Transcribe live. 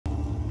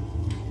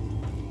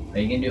Are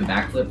you gonna do a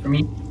backflip for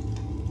me?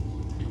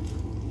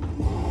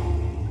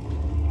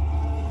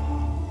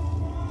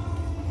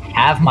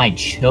 Have my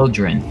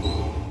children.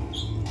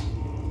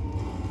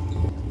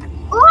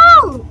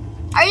 Ooh!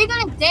 Are you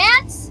gonna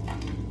dance?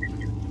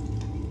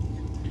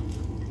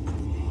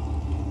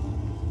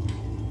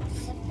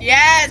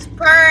 Yes,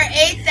 Purr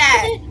ate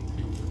that.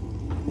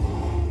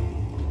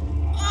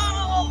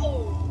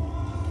 Oh!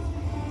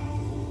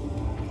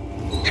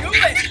 Do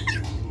it.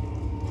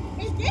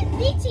 Is this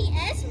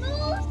BTS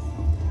moves?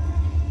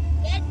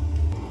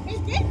 Is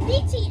this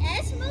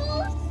BTS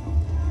moves?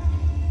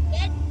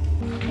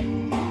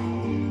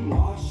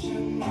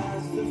 Watching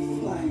as the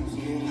flames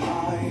get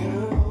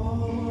higher.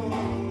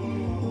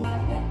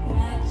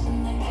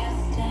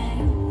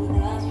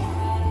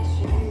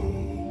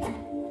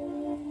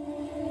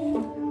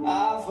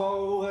 I've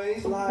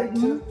always liked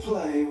to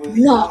play with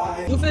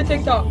fire. Go for the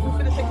TikTok. Go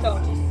for the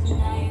TikTok.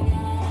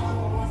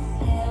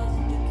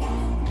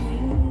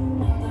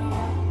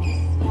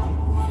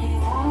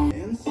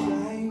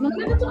 Insane. Look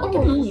at the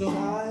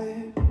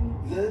Inside,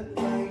 the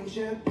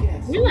danger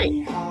gets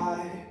me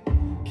high.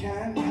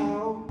 Can't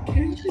help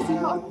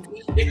myself.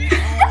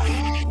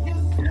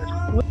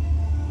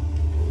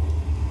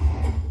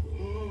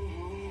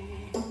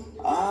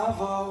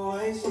 I've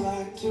always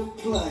liked to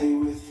play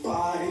with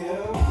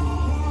fire.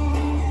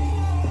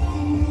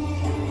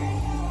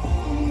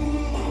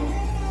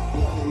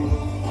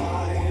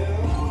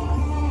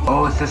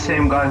 Oh, it's the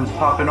same guy who's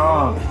popping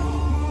off.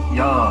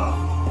 Yeah.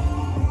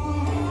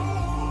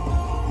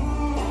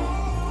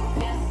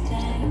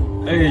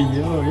 Hey,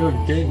 yo, you're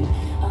gay.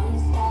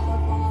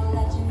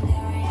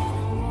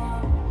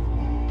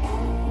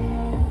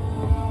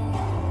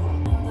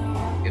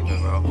 Give him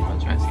bro. I'm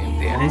trying to see him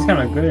there. He's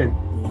kind of good.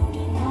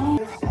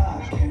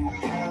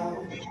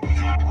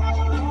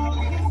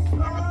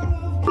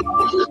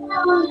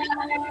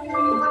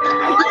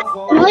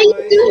 What are you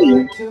doing?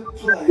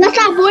 That's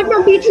that boy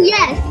from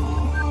BTS.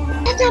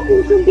 That's that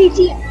boy from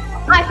BTS.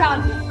 I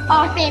found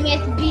our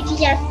famous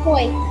BTS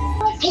boy.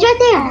 He's right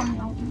there.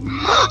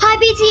 Hi,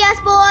 BTS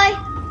boy.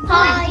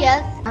 Hi.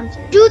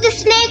 BTS. Do the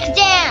snake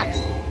dance.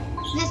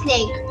 The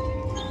snake.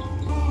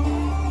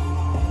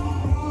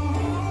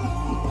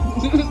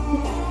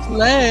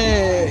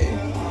 Slay.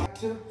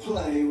 To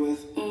play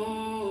with.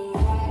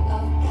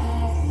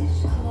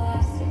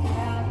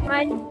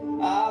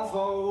 I've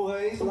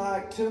always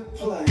liked to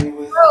play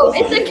with. Bro,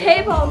 it's a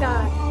K-pop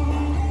guy.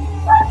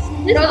 What?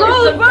 This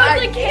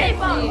bro's a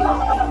K-pop.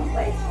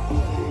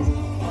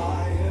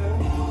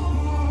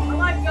 Oh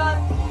my god,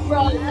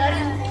 bro, that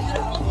is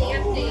beautiful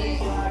dancing.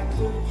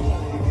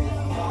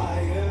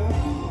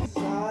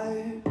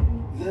 Inside,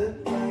 the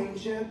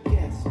danger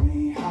gets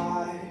me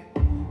high.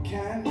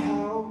 Can't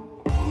help.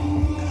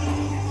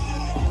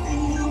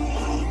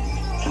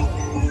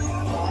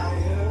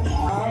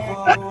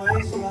 I've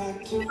always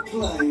liked to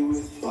play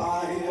with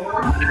fire.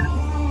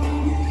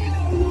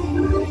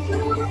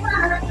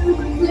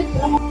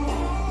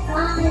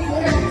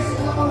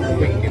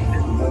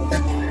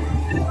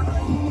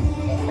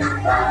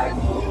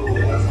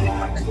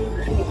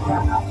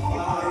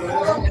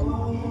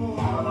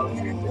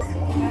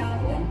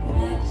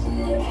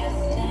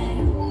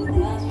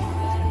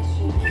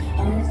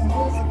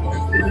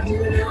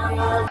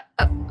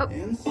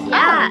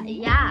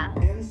 Yeah.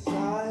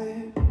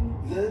 Inside,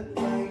 the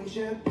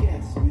danger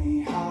gets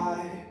me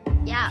high.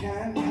 Yeah.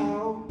 Can't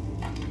help.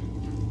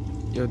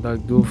 Yo,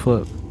 dog, do a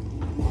flip.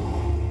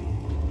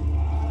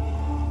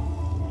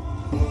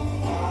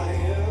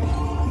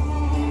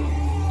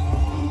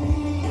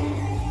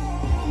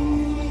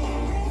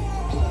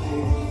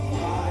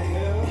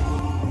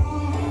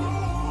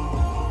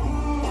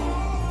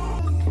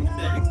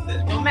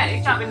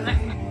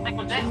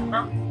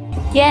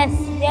 Yes,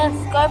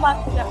 go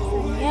Michael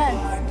Jackson,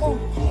 yes. Go.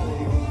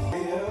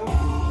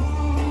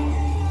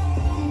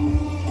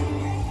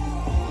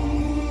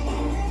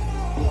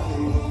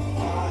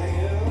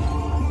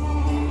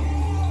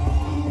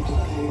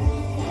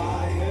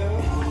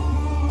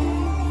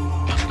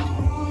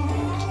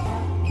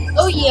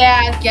 Oh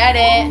yeah, get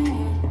it.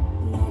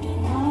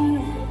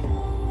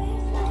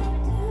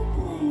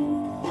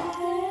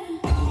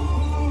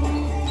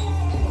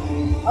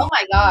 Oh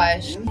my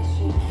gosh.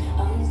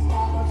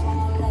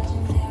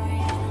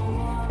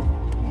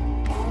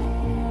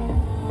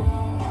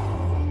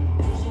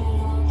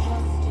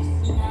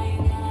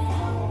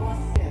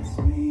 Gets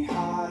me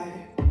high.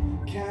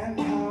 Can't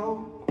help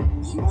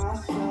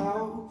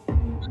myself.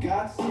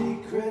 Got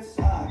secrets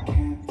I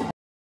can't.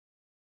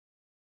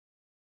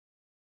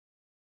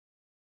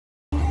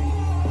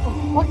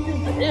 What is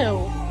ew?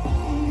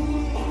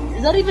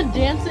 Is that even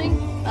dancing?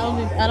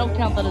 I don't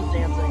count that as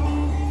dancing.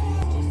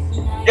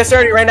 Get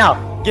sturdy right now.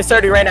 Get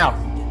sturdy right now.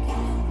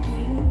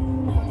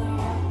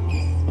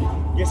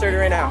 Get sturdy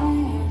right now.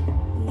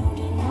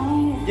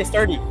 Get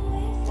sturdy.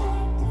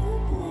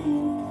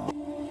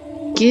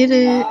 Get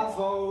it. I've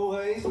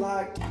always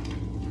liked.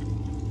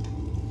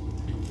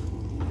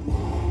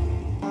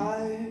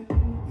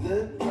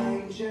 The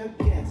danger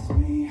gets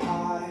me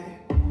high.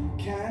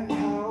 Can't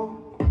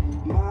help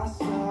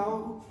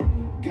myself.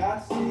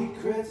 Got secrets.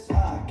 secrets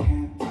I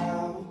can't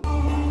tell.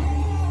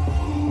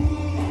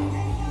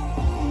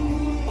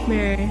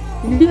 Mary,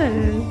 you do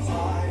this?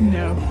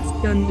 No, it's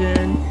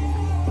Hyunjin.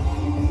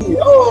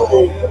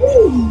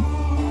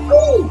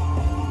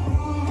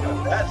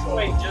 That's the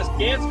way just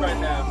dance right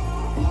now.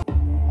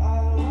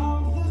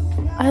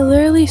 I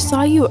literally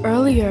saw you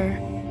earlier.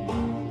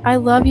 I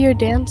love your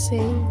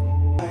dancing.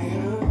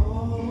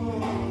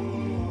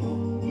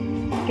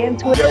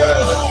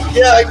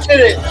 Yeah, I get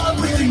it.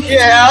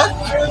 Yeah.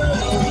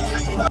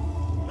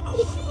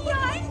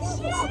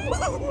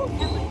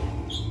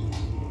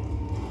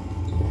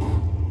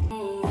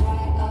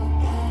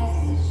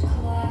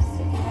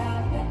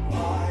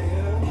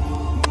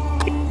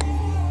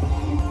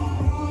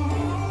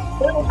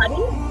 Little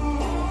honey?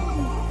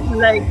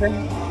 Like,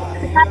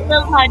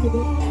 little honey.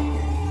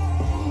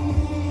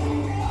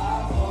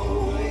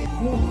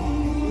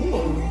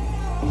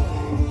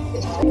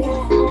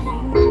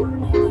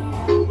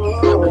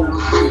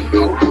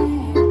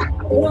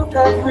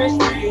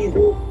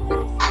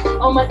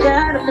 Oh my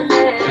god, I'm the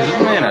Is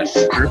this man a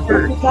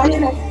stripper?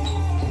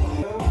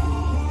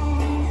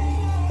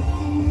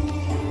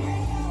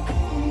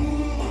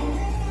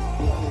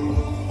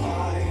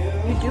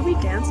 You do be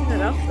dancing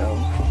it up though.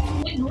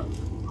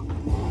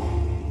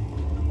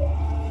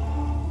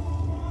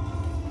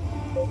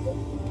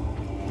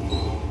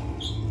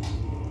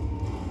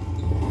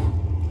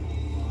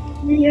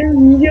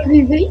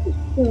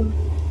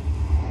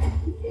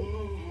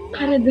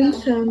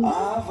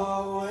 I've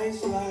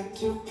always liked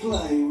to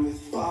play with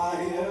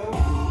fire.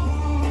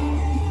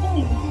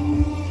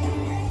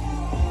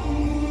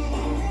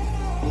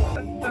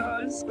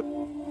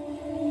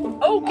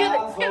 Oh, get it,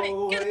 I've get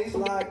it, get it. always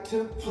liked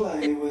to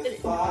play with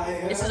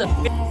fire. This is a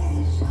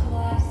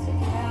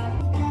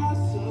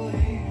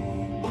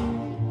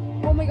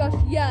Oh my gosh,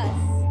 yes.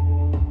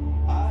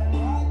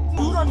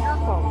 food on your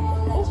phone.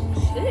 Oh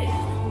shit.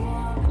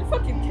 You're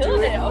fucking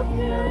killing it.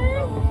 Okay.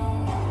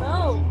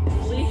 No.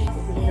 Please.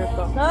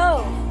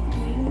 No.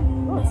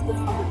 Oh, it's the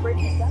fucking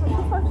breaking down.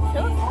 You're fucking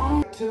killing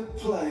it. To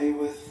play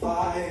with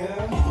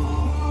fire.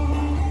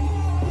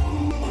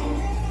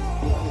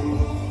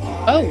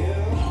 Oh.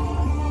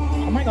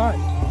 Oh my god.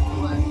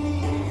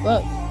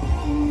 Look.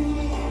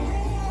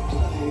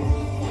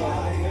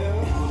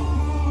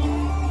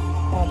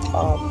 On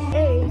top.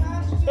 Hey,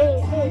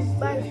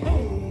 buddy,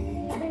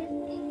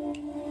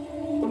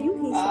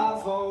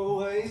 I've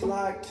always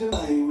liked to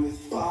play with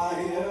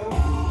fire.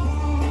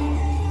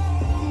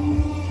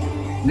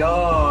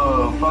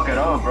 Yo, fuck it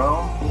up,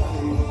 bro.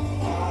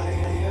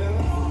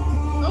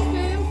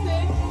 Okay,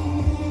 okay.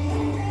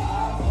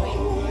 I've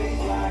always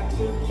liked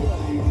to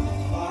play with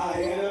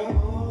fire.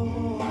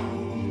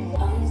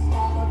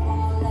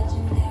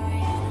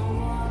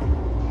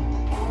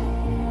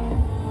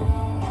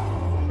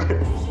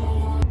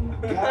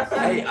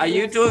 Hey, are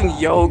you doing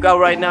yoga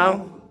right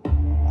now?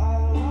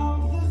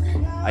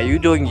 Are you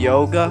doing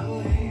yoga?